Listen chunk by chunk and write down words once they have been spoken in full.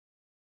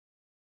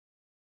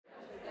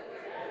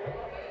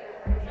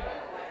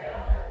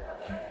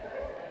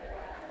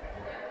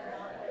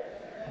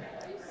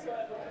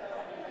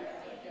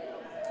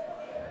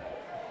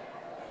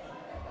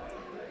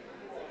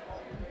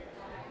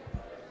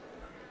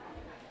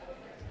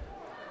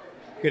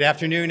Good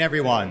afternoon,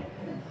 everyone.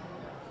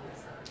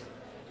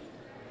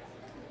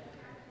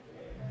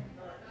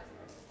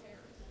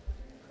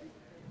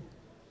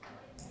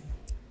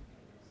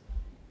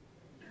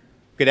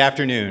 Good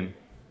afternoon.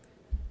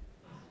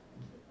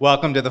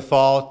 Welcome to the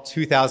Fall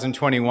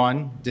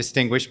 2021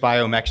 Distinguished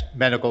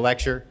Biomedical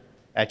Lecture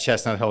at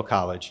Chestnut Hill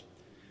College.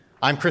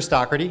 I'm Chris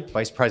Doherty,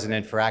 Vice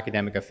President for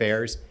Academic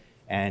Affairs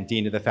and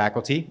Dean of the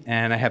Faculty,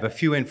 and I have a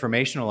few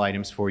informational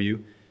items for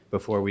you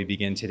before we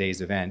begin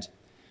today's event.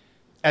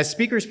 As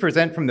speakers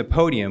present from the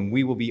podium,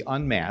 we will be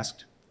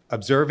unmasked,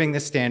 observing the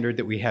standard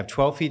that we have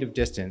 12 feet of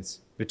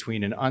distance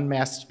between an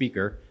unmasked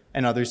speaker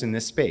and others in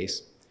this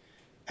space.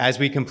 As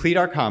we complete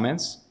our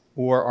comments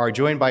or are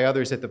joined by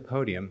others at the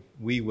podium,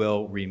 we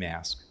will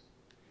remask.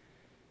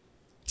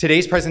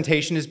 Today's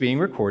presentation is being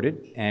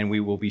recorded, and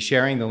we will be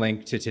sharing the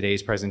link to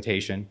today's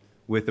presentation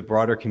with the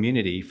broader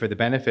community for the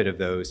benefit of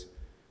those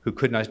who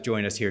could not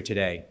join us here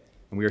today.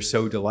 And we are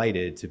so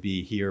delighted to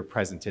be here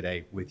present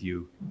today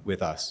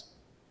with us.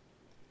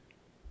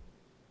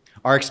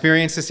 Our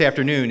experience this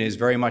afternoon is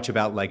very much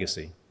about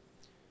legacy.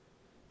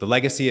 The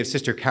legacy of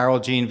Sister Carol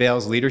Jean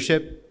Vale's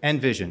leadership and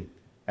vision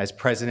as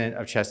president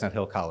of Chestnut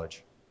Hill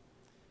College.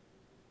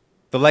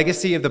 The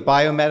legacy of the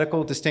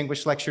Biomedical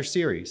Distinguished Lecture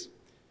Series,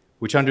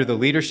 which under the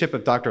leadership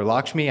of Dr.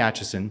 Lakshmi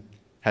Atchison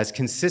has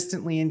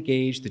consistently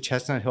engaged the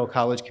Chestnut Hill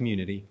College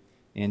community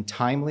in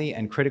timely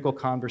and critical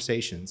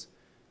conversations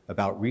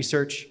about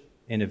research,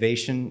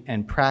 innovation,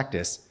 and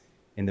practice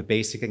in the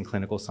basic and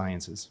clinical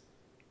sciences.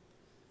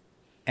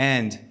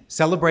 And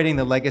celebrating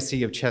the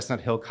legacy of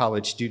Chestnut Hill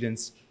College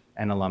students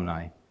and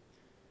alumni,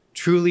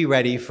 truly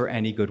ready for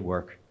any good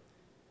work,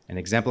 and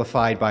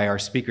exemplified by our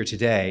speaker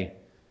today,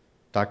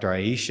 Dr.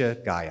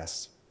 Aisha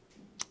Gayas.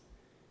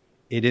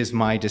 It is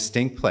my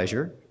distinct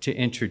pleasure to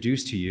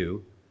introduce to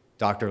you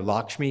Dr.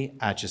 Lakshmi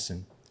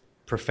Atchison,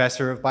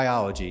 Professor of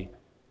Biology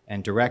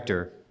and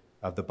Director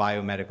of the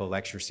Biomedical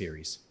Lecture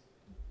Series.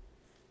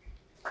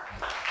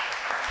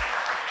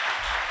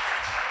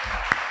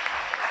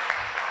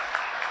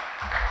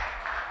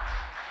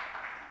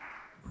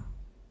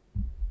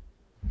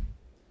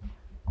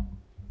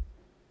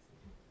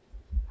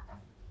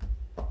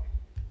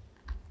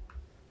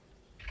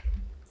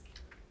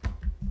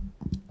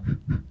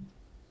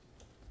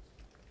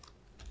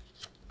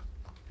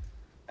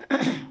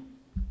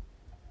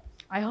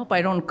 I hope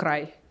I don't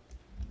cry.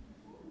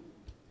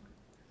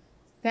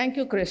 Thank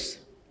you, Chris,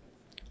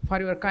 for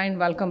your kind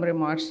welcome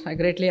remarks. I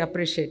greatly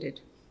appreciate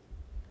it.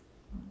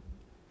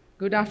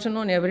 Good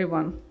afternoon,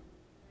 everyone.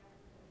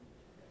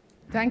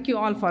 Thank you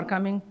all for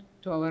coming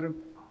to our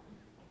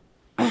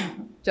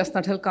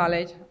Chestnut Hill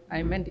College.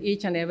 I meant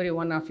each and every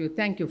one of you.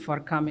 Thank you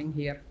for coming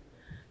here.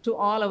 To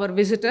all our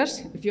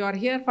visitors, if you are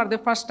here for the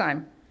first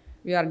time,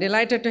 we are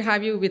delighted to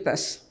have you with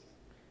us.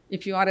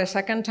 If you are a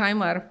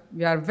second-timer,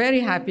 we are very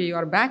happy you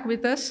are back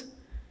with us.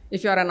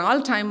 If you are an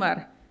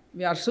all-timer,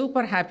 we are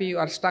super happy you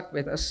are stuck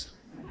with us.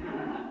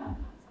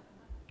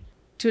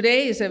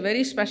 Today is a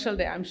very special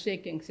day. I'm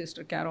shaking,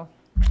 Sister Carol.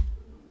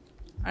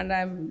 And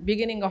I'm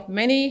beginning of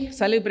many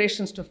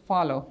celebrations to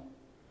follow.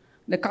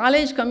 The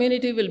college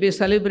community will be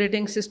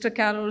celebrating Sister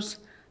Carol's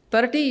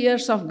 30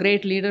 years of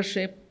great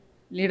leadership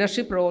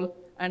role,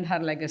 and her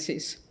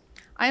legacies.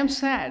 I am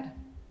sad.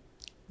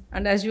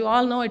 And as you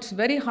all know, it's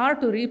very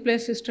hard to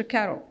replace Sister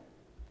Carol.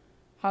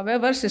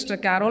 However, Sister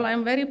Carol, I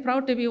am very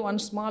proud to be one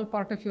small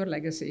part of your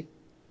legacy.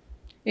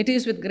 It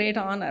is with great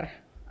honor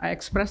I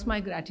express my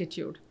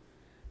gratitude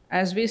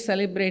as we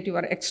celebrate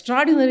your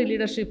extraordinary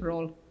leadership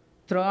role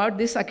throughout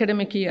this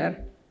academic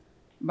year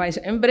by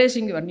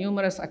embracing your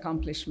numerous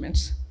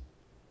accomplishments.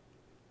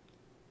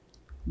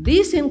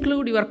 These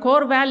include your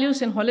core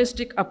values and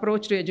holistic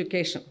approach to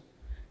education,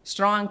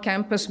 strong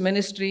campus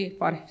ministry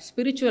for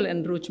spiritual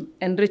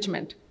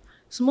enrichment,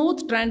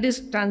 smooth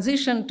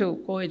transition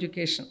to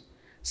co-education,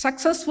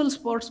 successful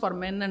sports for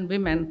men and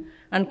women,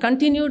 and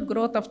continued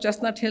growth of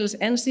Chestnut Hill's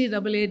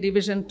NCAA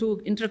Division II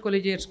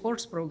intercollegiate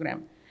sports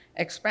program,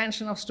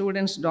 expansion of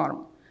students'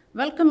 dorm,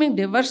 welcoming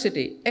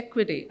diversity,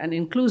 equity, and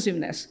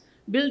inclusiveness,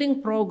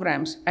 building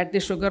programs at the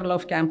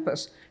Sugarloaf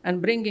campus,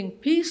 and bringing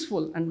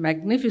peaceful and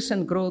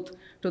magnificent growth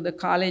to the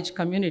college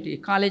community,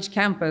 college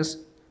campus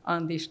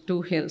on these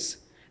two hills.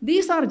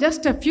 These are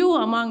just a few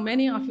among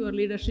many of your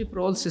leadership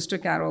roles, Sister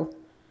Carol,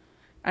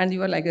 and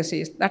your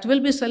legacies that will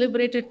be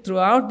celebrated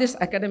throughout this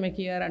academic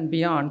year and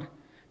beyond.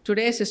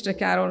 Today, Sister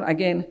Carol,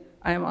 again,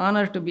 I am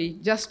honored to be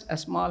just a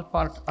small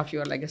part of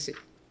your legacy.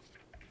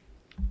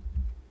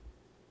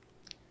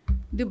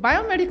 The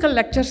Biomedical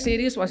Lecture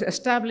Series was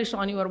established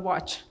on your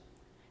watch.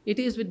 It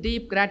is with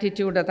deep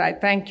gratitude that I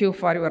thank you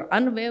for your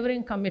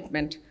unwavering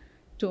commitment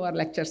to our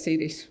lecture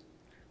series.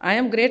 I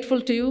am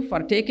grateful to you for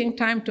taking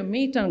time to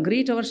meet and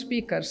greet our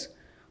speakers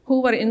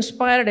who were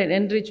inspired and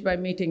enriched by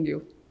meeting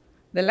you.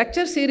 The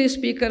lecture series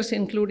speakers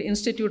include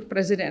institute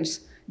presidents,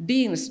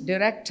 deans,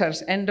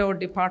 directors, endowed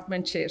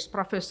department chairs,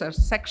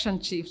 professors, section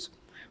chiefs,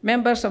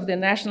 members of the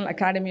National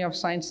Academy of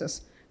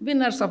Sciences,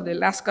 winners of the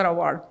Lasker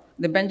Award,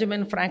 the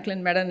Benjamin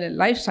Franklin Medal in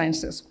Life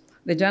Sciences,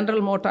 the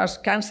General Motors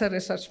Cancer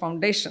Research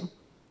Foundation,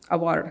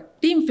 Award,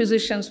 team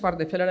physicians for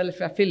the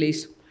Philadelphia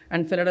Phillies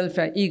and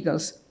Philadelphia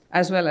Eagles,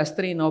 as well as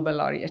 3 Nobel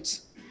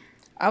laureates.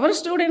 Our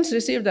students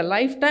received a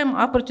lifetime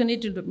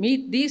opportunity to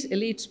meet these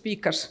elite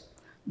speakers.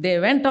 They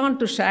went on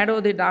to shadow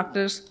the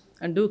doctors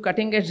and do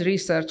cutting-edge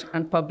research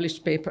and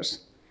publish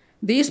papers.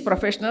 These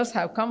professionals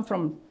have come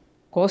from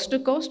coast to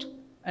coast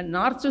and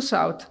north to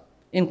south,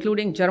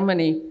 including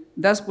Germany,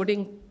 thus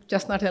putting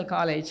Chestnut Hill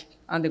College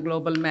on the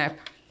global map.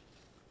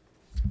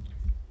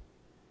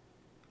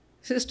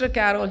 Sister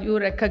Carol, you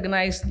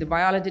recognized the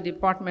biology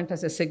department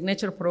as a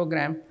signature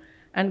program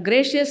and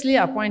graciously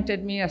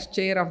appointed me as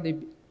chair of the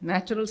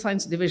Natural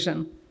Science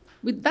Division.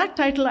 With that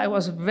title, I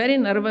was very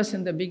nervous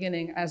in the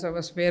beginning as I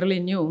was fairly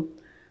new,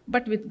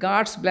 but with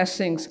God's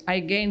blessings, I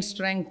gained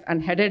strength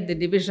and headed the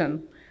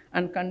division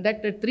and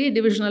conducted 3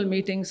 divisional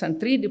meetings and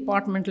 3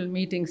 departmental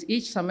meetings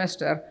each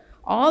semester.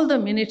 All the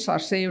minutes are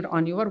saved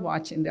on your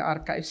watch in the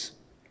archives.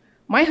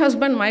 My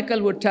husband,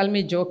 Michael, would tell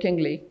me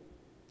jokingly,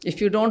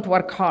 if you don't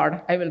work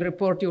hard, I will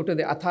report you to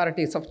the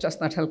authorities of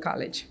Chestnut Hill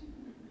College.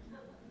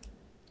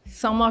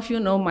 Some of you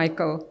know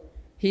Michael.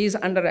 He is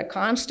under a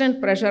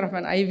constant pressure of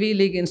an Ivy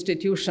League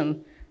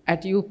institution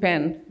at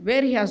UPenn,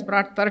 where he has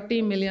brought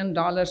 $30 million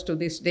to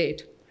this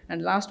date.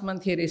 And last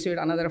month, he received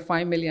another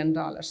 $5 million.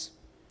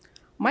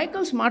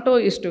 Michael's motto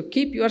is to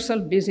keep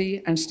yourself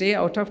busy and stay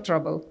out of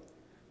trouble.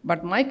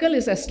 But Michael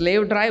is a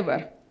slave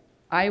driver.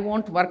 I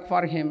won't work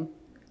for him.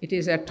 It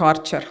is a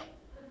torture.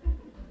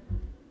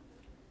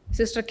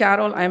 Sister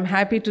Carol, I'm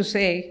happy to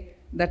say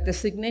that the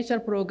signature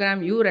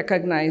program you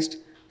recognized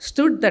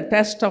stood the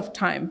test of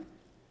time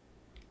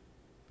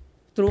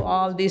through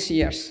all these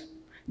years.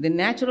 The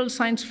natural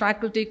science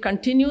faculty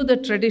continue the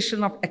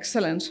tradition of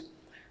excellence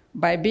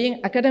by being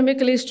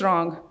academically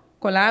strong,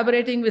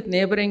 collaborating with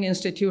neighboring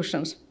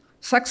institutions,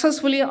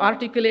 successfully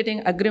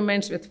articulating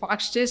agreements with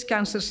Fox Chase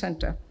Cancer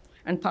Center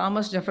and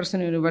Thomas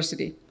Jefferson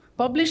University,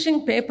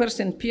 publishing papers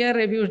in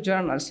peer-reviewed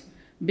journals,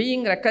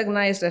 being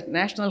recognized at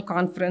national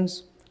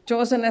conference,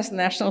 chosen as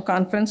national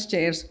conference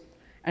chairs,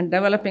 and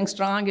developing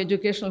strong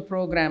educational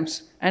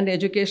programs and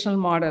educational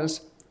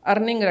models,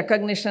 earning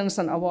recognitions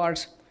and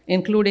awards,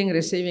 including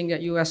receiving a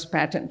US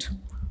patent.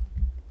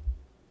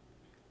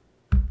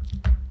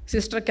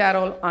 Sister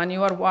Carol, on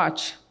your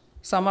watch,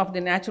 some of the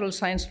natural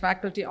science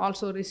faculty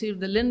also received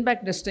the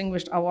Lindbeck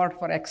Distinguished Award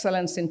for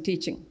Excellence in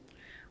Teaching.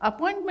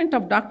 Appointment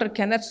of Dr.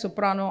 Kenneth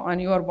Soprano on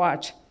your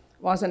watch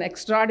was an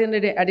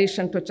extraordinary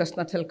addition to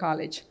Chestnut Hill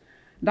College.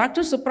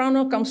 Dr.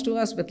 Soprano comes to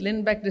us with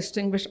Lindbeck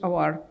Distinguished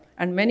Award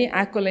and many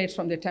accolades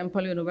from the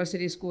Temple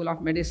University School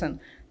of Medicine.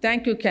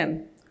 Thank you,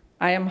 Ken.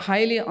 I am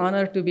highly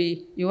honored to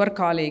be your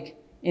colleague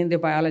in the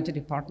biology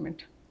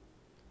department.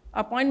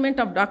 Appointment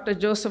of Dr.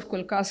 Joseph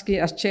Kulkowski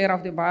as chair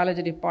of the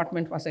biology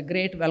department was a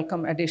great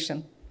welcome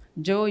addition.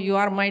 Joe, you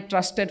are my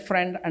trusted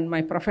friend and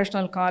my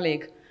professional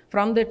colleague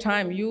from the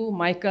time you,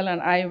 Michael,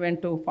 and I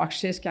went to Fox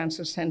Chase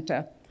Cancer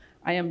Center.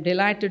 I am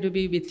delighted to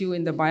be with you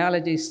in the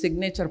biology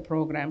signature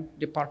program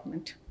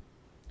department.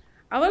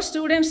 Our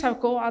students have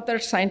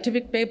co-authored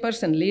scientific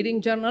papers in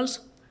leading journals,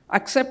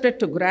 accepted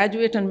to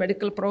graduate and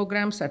medical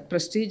programs at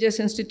prestigious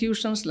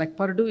institutions like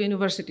Purdue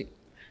University,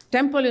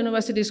 Temple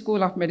University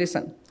School of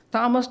Medicine,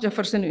 Thomas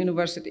Jefferson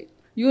University,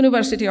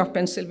 University of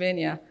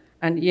Pennsylvania,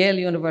 and Yale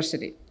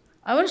University.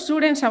 Our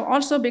students have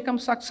also become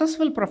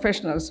successful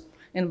professionals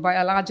in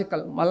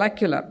biological,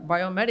 molecular,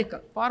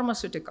 biomedical,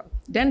 pharmaceutical,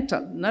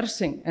 dental,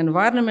 nursing,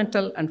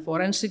 environmental, and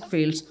forensic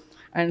fields,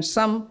 and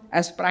some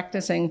as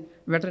practicing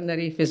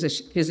veterinary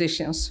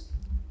physicians.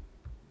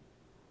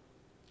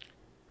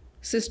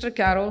 Sister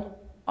Carol,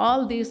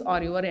 all these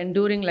are your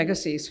enduring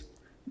legacies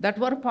that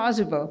were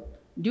possible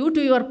due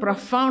to your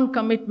profound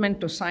commitment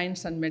to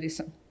science and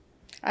medicine.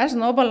 As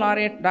Nobel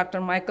laureate Dr.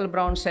 Michael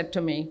Brown said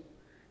to me,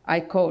 I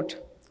quote,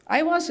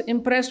 I was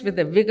impressed with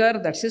the vigor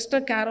that Sister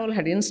Carol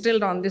had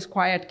instilled on this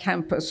quiet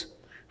campus.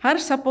 Her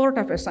support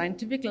of a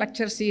scientific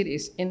lecture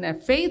series in a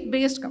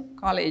faith-based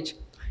college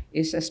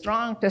is a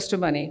strong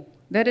testimony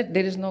that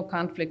there is no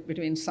conflict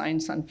between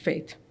science and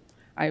faith.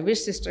 I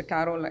wish Sister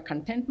Carol a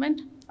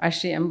contentment as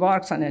she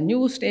embarks on a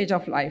new stage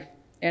of life,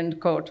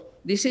 end quote.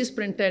 This is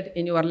printed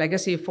in your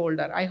legacy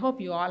folder. I hope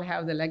you all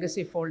have the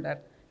legacy folder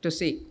to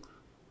see.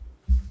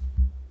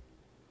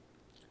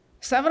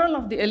 Several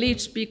of the elite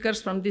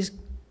speakers from this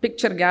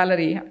picture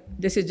gallery,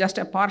 this is just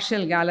a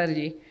partial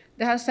gallery,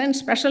 they have sent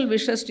special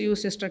wishes to you,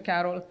 Sister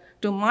Carol,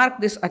 to mark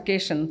this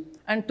occasion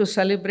and to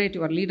celebrate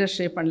your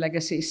leadership and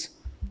legacies.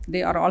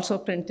 They are also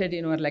printed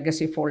in your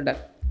legacy folder.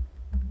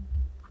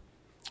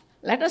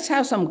 Let us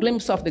have some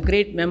glimpse of the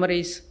great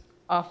memories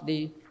of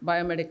the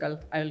biomedical.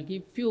 I will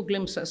give few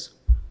glimpses.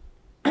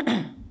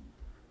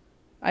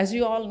 As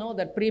you all know,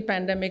 that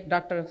pre-pandemic,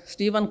 Dr.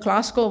 Stephen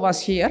Klasko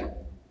was here.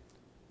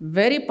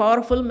 Very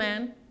powerful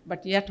man,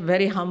 but yet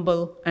very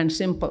humble and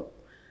simple.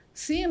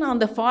 Seen on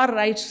the far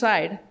right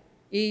side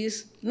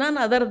is none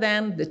other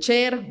than the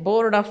chair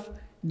board of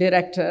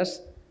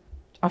directors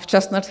of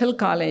Chestnut Hill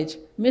College,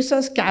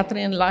 Mrs.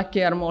 Catherine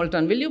Lockyer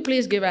Moulton. Will you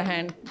please give a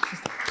hand?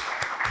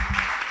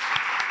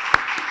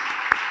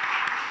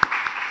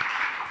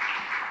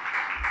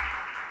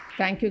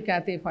 Thank you,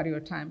 Kathy, for your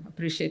time.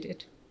 Appreciate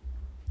it.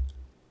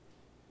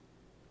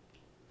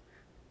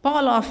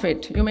 Paul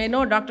Offit. You may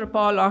know Dr.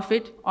 Paul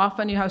Offit.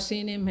 Often you have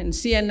seen him in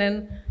CNN,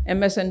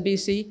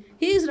 MSNBC.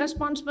 He is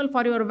responsible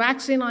for your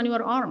vaccine on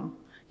your arm.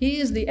 He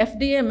is the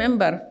FDA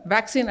member,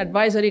 Vaccine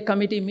Advisory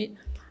Committee,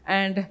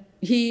 and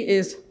he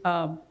is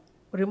a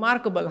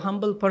remarkable,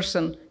 humble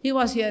person. He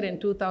was here in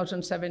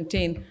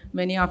 2017.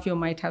 Many of you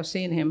might have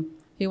seen him.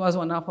 He was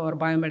one of our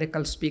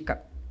biomedical speakers.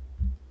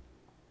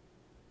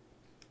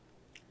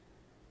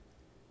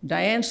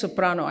 Diane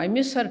Soprano, I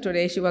miss her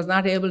today. She was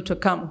not able to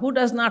come. Who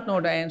does not know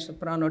Diane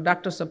Soprano,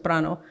 Dr.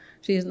 Soprano?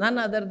 She is none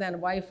other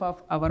than wife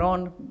of our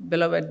own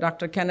beloved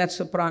Dr. Kenneth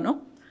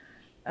Soprano.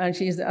 And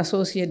she is the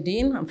Associate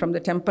Dean from the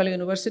Temple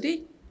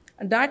University.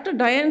 And Dr.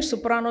 Diane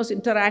Soprano's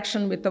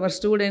interaction with our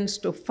students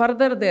to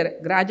further their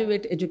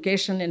graduate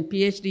education in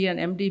PhD and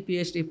MD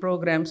PhD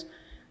programs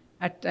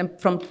at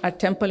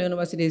Temple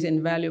University is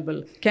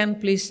invaluable. Ken,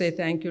 please say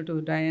thank you to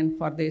Diane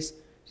for this.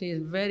 She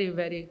is very,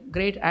 very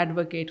great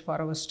advocate for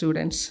our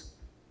students.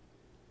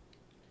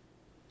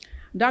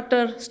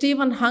 Dr.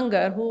 Stephen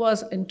Hunger, who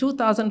was in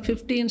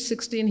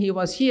 2015-16, he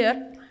was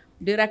here,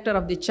 director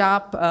of the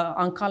CHOP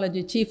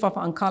Oncology, Chief of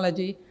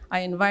Oncology.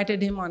 I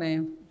invited him on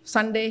a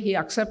Sunday. He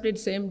accepted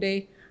same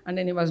day, and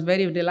then he was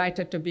very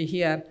delighted to be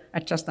here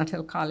at Chestnut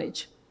Hill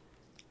College.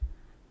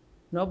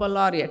 Nobel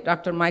laureate,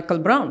 Dr. Michael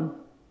Brown.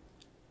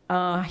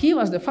 He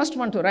was the first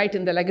one to write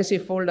in the legacy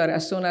folder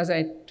as soon as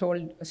I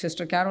told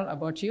Sister Carol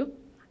about you.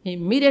 He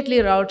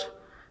immediately wrote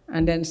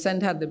and then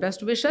sent her the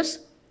best wishes.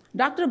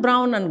 Dr.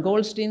 Brown and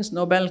Goldstein's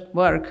Nobel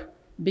work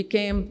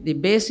became the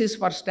basis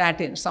for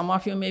statins. Some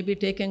of you may be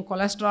taking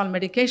cholesterol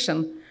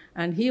medication,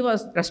 and he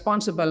was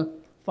responsible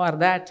for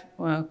that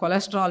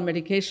cholesterol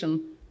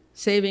medication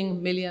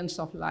saving millions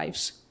of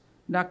lives.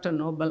 Dr.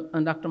 Nobel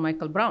and Dr.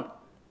 Michael Brown.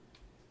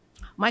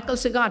 Michael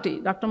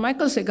Segatti. Dr.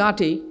 Michael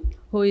Segatti,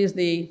 who is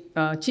the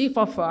chief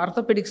of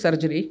orthopedic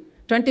surgery,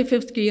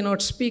 25th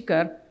keynote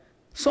speaker,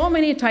 so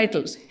many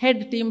titles,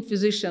 head team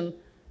physician,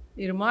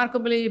 a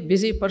remarkably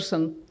busy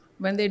person.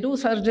 When they do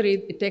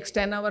surgery, it takes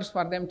 10 hours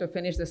for them to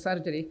finish the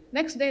surgery.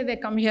 Next day, they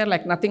come here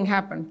like nothing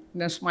happened.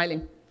 They're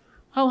smiling.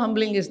 How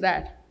humbling is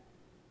that?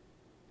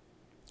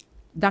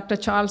 Dr.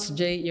 Charles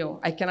J.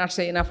 Yo. I cannot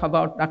say enough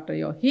about Dr.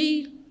 Yo.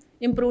 He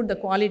improved the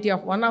quality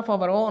of one of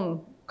our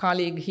own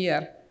colleague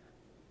here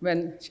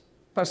when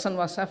person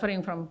was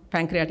suffering from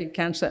pancreatic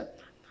cancer.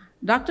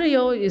 Dr.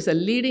 Yo is a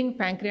leading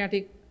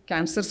pancreatic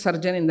cancer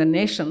surgeon in the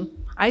nation.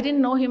 I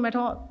didn't know him at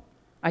all.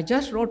 I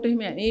just wrote to him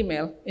an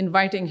email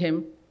inviting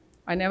him.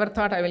 I never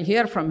thought I will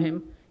hear from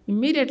him.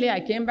 Immediately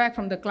I came back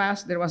from the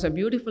class. There was a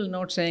beautiful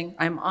note saying,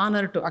 I'm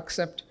honored to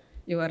accept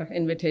your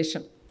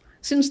invitation.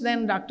 Since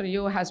then, Dr.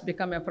 Yo has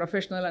become a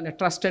professional and a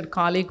trusted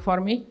colleague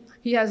for me.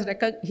 He has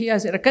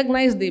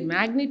recognized the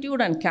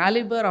magnitude and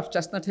caliber of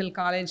Chestnut Hill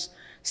College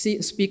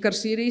speaker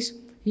series.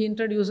 He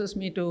introduces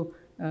me to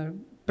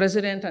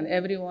president and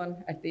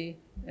everyone at the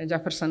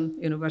Jefferson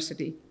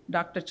University,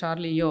 Dr.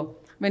 Charlie Yo.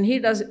 When he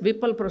does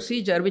Whipple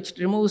procedure, which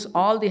removes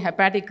all the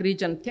hepatic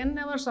region, 10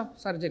 hours of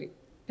surgery,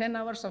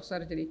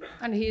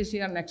 and he is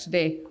here next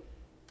day.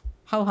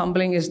 How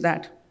humbling is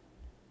that?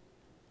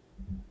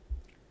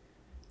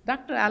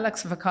 Dr.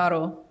 Alex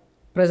Vaccaro,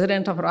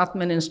 president of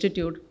Rothman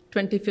Institute,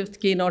 25th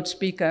keynote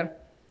speaker,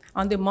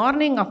 on the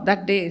morning of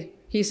that day,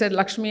 he said,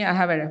 Lakshmi, I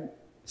have a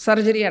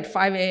surgery at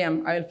 5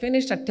 a.m. I will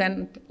finish at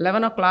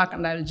 11 o'clock,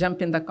 and I will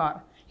jump in the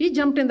car. He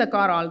jumped in the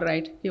car all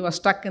right. He was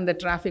stuck in the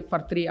traffic for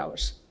 3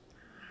 hours.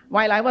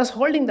 While I was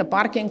holding the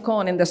parking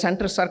cone in the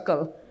center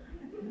circle,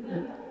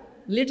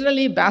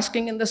 literally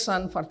basking in the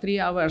sun for 3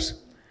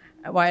 hours,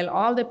 while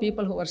all the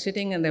people who were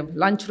sitting in the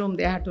lunchroom,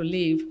 they had to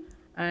leave.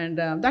 And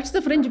that's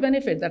the fringe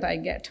benefit that I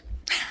get.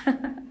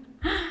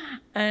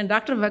 And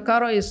Dr.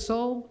 Vaccaro is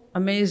so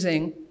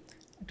amazing,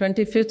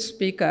 25th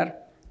speaker.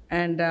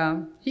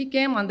 And he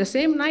came on the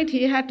same night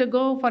he had to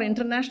go for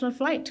international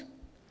flight.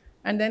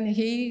 And then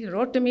he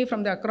wrote to me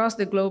from across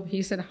the globe.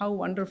 He said how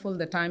wonderful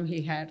the time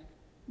he had.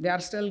 They are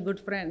still good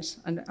friends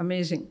and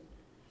amazing.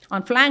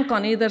 On flank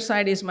on either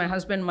side is my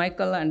husband,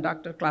 Michael, and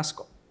Dr.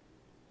 Klasko.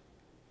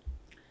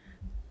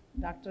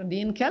 Dr.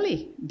 Dean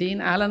Kelly, Dean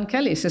Alan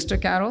Kelly, Sister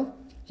Carol.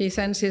 He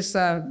sends his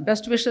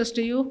best wishes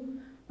to you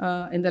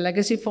in the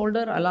legacy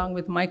folder along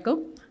with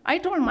Michael. I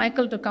told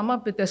Michael to come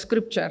up with a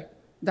scripture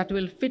that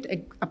will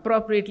fit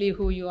appropriately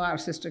who you are,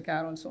 Sister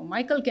Carol. So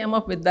Michael came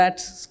up with that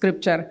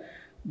scripture.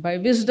 By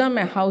wisdom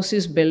a house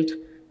is built,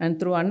 and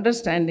through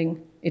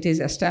understanding it is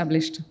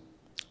established.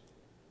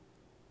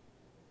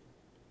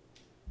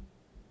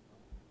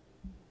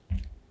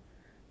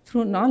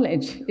 Through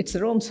knowledge, its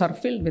rooms are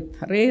filled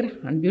with rare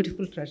and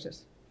beautiful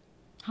treasures.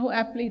 How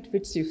aptly it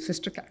fits you,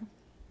 Sister Carol.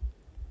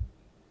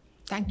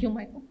 Thank you,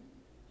 Michael.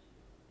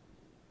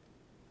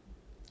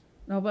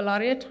 Nobel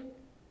laureate,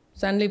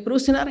 Stanley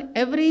Prusiner.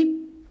 Every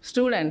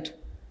student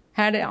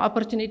had an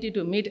opportunity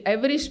to meet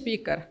every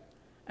speaker,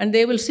 and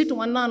they will sit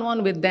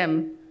one-on-one with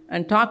them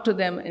and talk to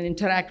them and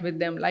interact with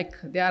them like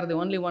they are the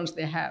only ones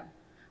they have.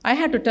 I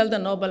had to tell the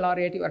Nobel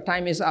laureate, your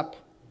time is up.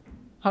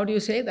 How do you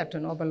say that to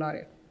Nobel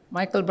laureate?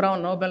 Michael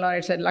Brown, Nobel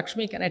laureate, said,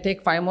 Lakshmi, can I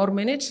take 5 more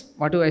minutes?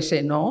 What do I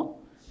say? No.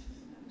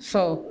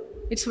 So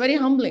it's very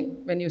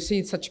humbling when you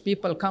see such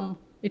people come.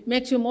 It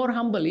makes you more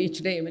humble each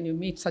day when you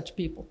meet such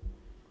people.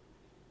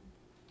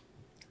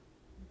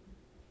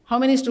 How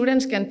many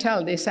students can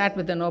tell they sat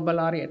with the Nobel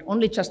laureate?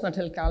 Only Chestnut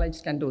Hill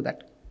College can do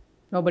that.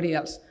 Nobody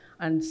else.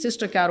 And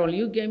Sister Carol,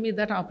 you gave me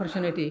that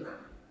opportunity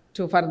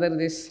to further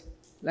this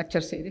lecture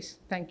series.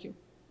 Thank you.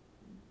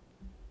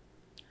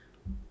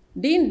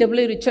 Dean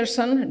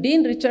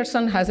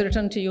Richardson has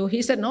written to you.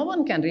 He said, no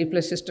one can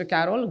replace Sister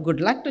Carol.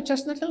 Good luck to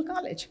Chestnut Hill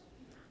College.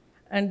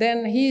 And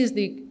then he is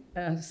the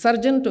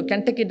surgeon to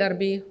Kentucky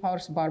Derby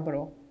Horse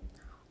Barbaro.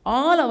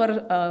 All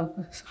our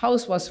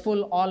house was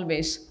full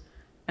always.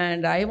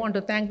 And I want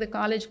to thank the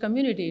college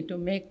community to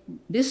make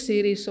this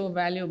series so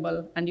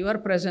valuable, and your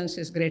presence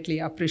is greatly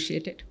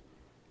appreciated.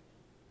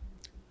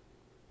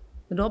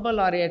 The Nobel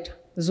laureate,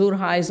 Zur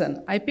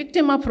Heisen. I picked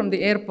him up from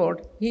the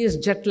airport. He is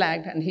jet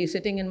lagged and he's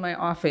sitting in my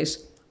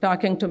office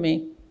talking to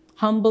me.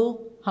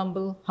 Humble,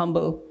 humble,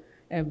 humble,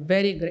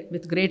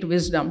 with great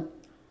wisdom.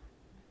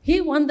 He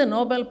won the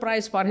Nobel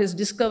Prize for his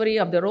discovery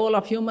of the role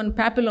of human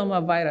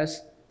papillomavirus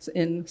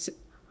and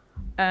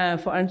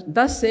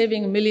thus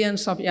saving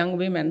millions of young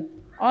women.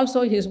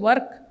 Also, his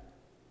work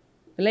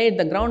laid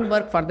the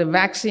groundwork for the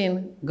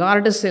vaccine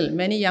Gardasil.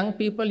 Many young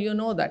people, you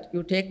know that.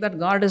 You take that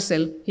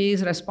Gardasil, he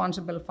is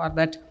responsible for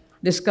that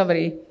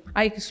discovery.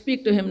 I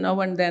speak to him now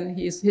and then.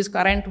 His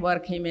current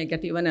work, he may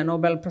get even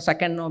a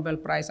second Nobel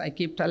Prize. I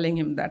keep telling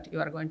him that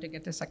you are going to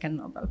get a second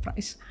Nobel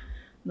Prize.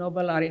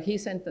 Nobel laureate, he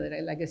sent the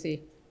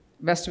legacy.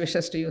 Best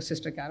wishes to you,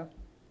 Sister Carol.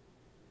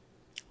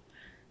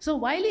 So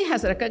Wiley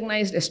has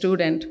recognized a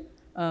student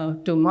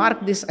to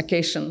mark this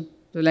occasion,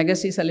 to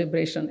legacy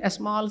celebration, a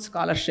small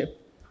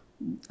scholarship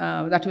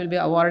that will be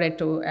awarded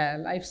to a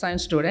life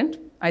science student.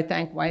 I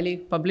thank Wiley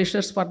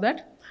publishers for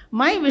that.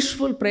 My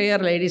wishful prayer,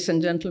 ladies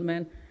and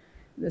gentlemen,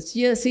 the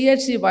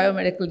CHC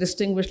Biomedical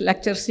Distinguished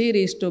Lecture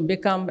Series to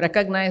become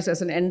recognized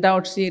as an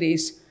endowed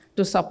series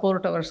to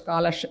support our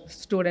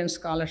student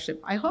scholarship.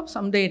 I hope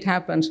someday it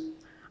happens.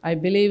 I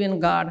believe in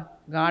God.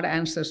 God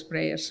answers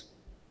prayers.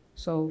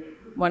 So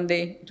one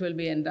day it will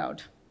be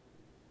endowed.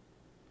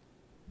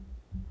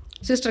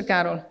 Sister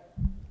Carol,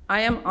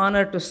 I am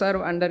honored to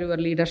serve under your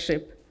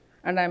leadership,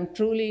 and I am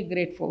truly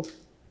grateful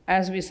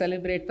as we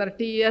celebrate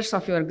 30 years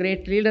of your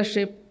great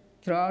leadership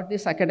throughout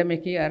this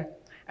academic year,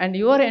 and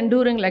your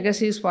enduring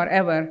legacies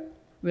forever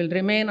will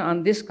remain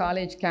on this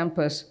college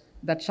campus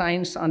that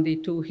shines on the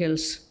 2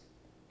 hills.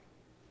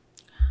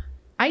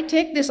 I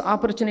take this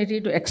opportunity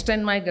to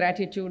extend my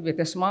gratitude with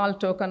a small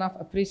token of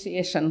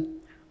appreciation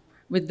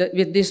with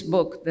this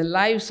book, The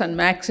Lives and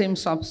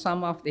Maxims of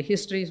Some of the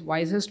History's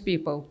Wisest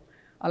People,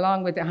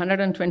 along with a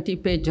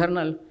 120-page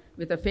journal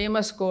with a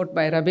famous quote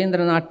by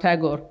Rabindranath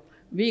Tagore,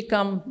 "We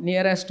come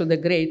nearest to the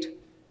great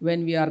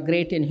when we are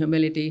great in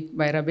humility,"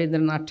 by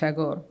Rabindranath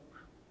Tagore.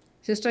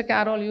 Sister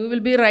Carol, you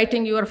will be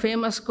writing your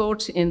famous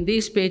quotes in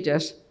these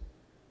pages,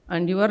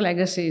 and your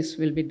legacies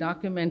will be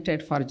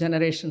documented for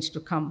generations to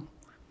come.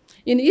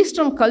 In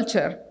Eastern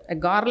culture, a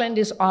garland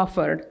is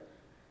offered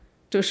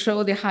to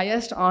show the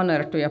highest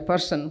honor to a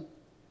person.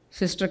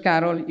 Sister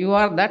Carol, you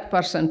are that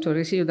person to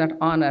receive that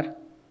honor.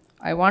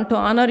 I want to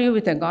honor you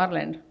with a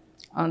garland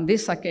on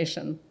this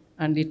occasion,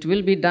 and it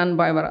will be done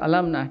by our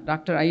alumna,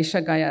 Dr.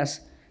 Aisha Gayas.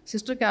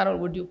 Sister Carol,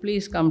 would you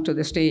please come to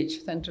the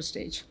stage, center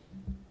stage?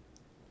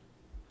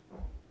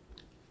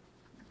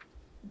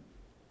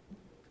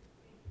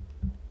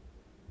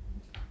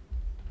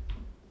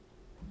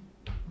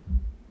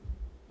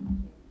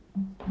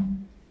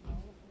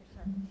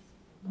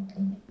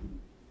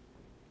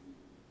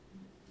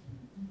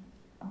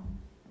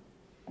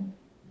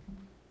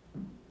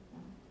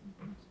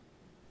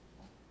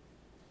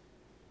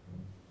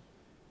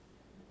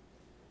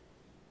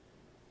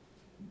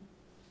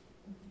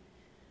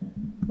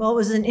 Well, it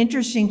was an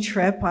interesting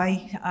trip.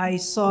 I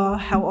saw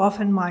how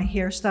often my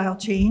hairstyle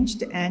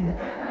changed and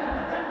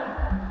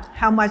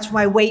how much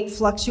my weight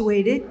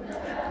fluctuated.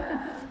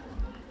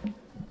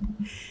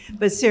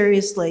 But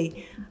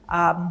seriously,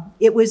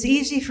 it was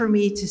easy for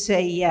me to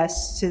say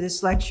yes to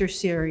this lecture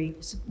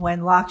series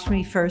when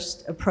Lakshmi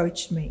first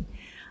approached me.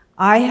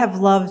 I have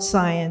loved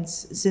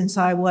science since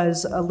I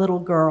was a little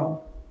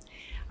girl.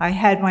 I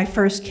had my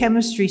first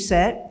chemistry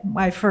set,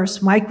 my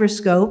first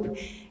microscope,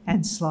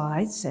 and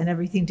slides and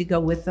everything to go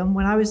with them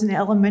when I was in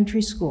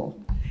elementary school.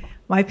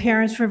 My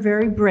parents were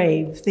very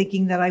brave,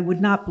 thinking that I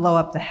would not blow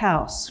up the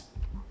house.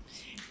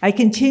 I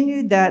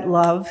continued that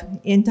love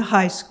into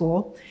high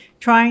school,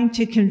 trying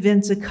to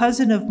convince a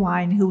cousin of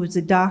mine who was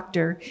a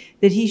doctor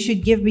that he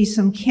should give me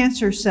some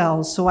cancer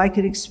cells so I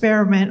could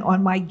experiment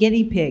on my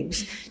guinea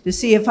pigs to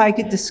see if I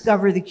could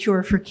discover the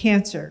cure for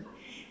cancer.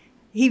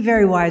 He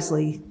very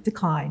wisely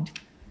declined.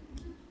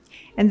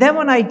 And then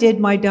when I did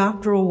my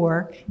doctoral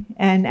work,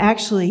 and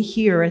actually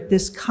here at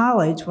this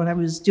college when I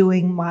was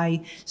doing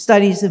my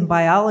studies in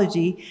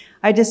biology,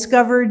 I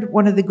discovered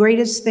one of the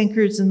greatest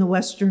thinkers in the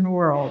Western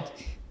world,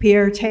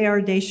 Pierre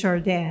Teilhard de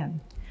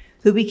Chardin,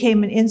 who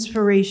became an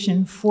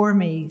inspiration for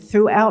me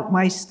throughout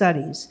my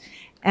studies.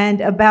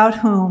 and about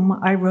whom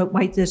I wrote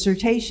my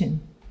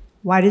dissertation.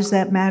 Why does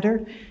that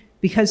matter?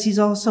 Because he's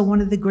also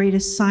one of the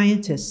greatest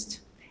scientists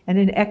and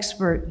an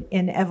expert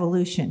in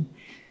evolution.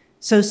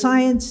 So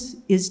science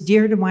is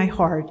dear to my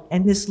heart,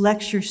 and this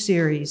lecture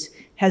series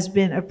has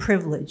been a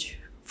privilege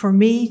for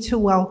me to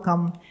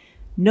welcome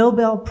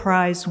Nobel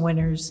Prize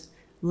winners,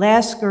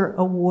 Lasker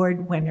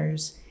Award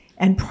winners,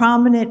 and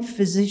prominent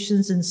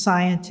physicians and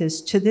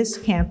scientists to this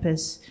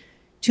campus,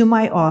 to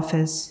my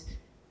office,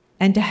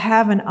 and to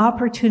have an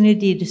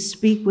opportunity to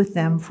speak with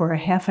them for a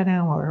half an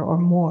hour or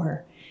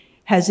more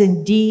has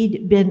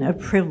indeed been a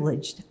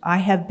privilege. I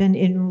have been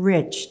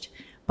enriched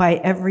by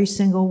every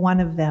single one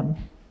of them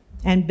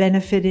and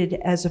benefited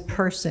as a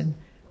person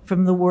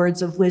from the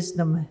words of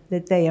wisdom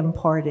that they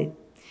imparted.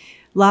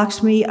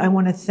 Lakshmi, I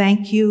want to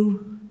thank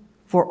you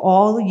for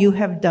all you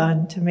have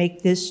done to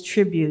make this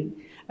tribute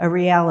a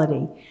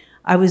reality.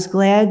 I was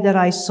glad that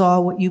I saw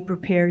what you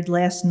prepared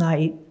last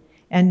night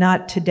and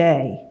not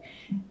today,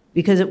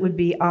 because it would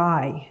be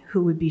I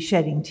who would be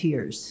shedding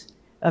tears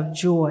of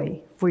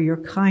joy for your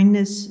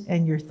kindness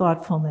and your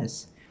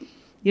thoughtfulness.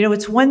 You know,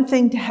 it's one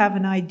thing to have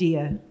an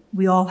idea.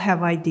 We all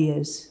have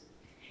ideas.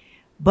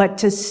 But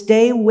to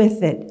stay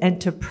with it and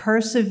to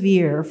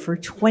persevere for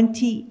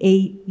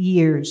 28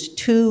 years,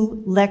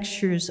 2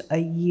 lectures a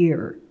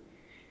year,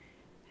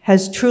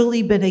 has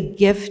truly been a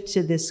gift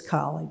to this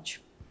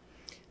college.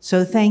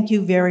 So thank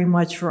you very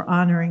much for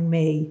honoring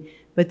me,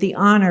 but the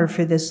honor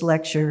for this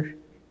lecture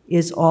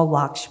is all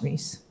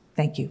Lakshmi's.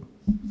 Thank you.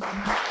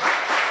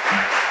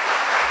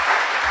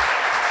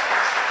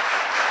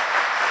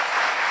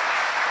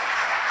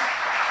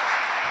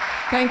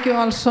 Thank you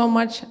all so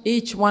much,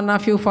 each one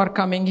of you, for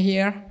coming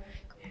here.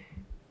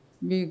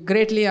 We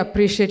greatly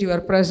appreciate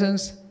your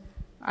presence.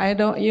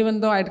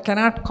 Even though I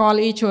cannot call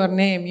each your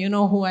name, you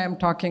know who I am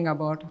talking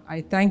about.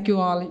 I thank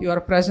you all.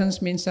 Your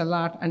presence means a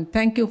lot, and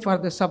thank you for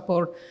the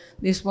support.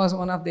 This was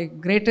one of the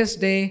greatest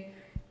days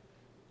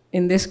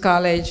in this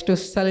college to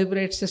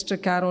celebrate Sister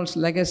Carol's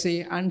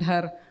legacy and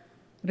her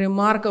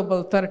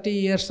remarkable 30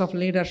 years of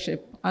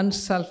leadership,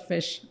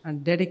 unselfish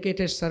and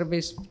dedicated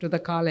service to the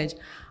college.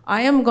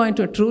 I am going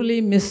to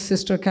truly miss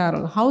Sister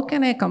Carol. How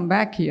can I come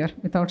back here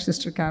without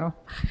Sister Carol?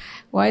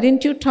 Why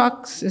didn't you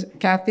talk,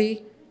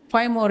 Kathy,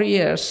 5 more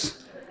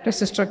years to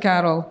Sister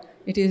Carol?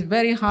 It is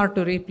very hard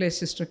to replace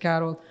Sister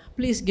Carol.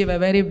 Please give a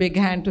very big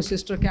hand to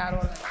Sister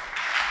Carol.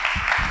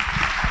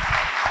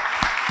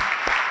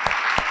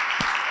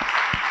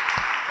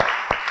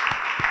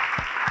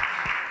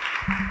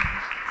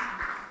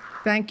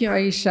 Thank you,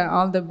 Aisha.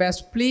 All the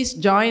best. Please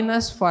join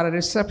us for a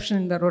reception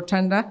in the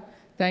rotunda.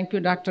 Thank you,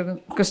 Dr.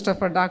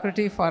 Christopher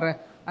Doherty, for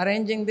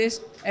arranging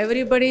this.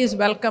 Everybody is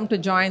welcome to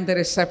join the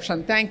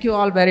reception. Thank you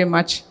all very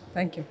much.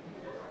 Thank you.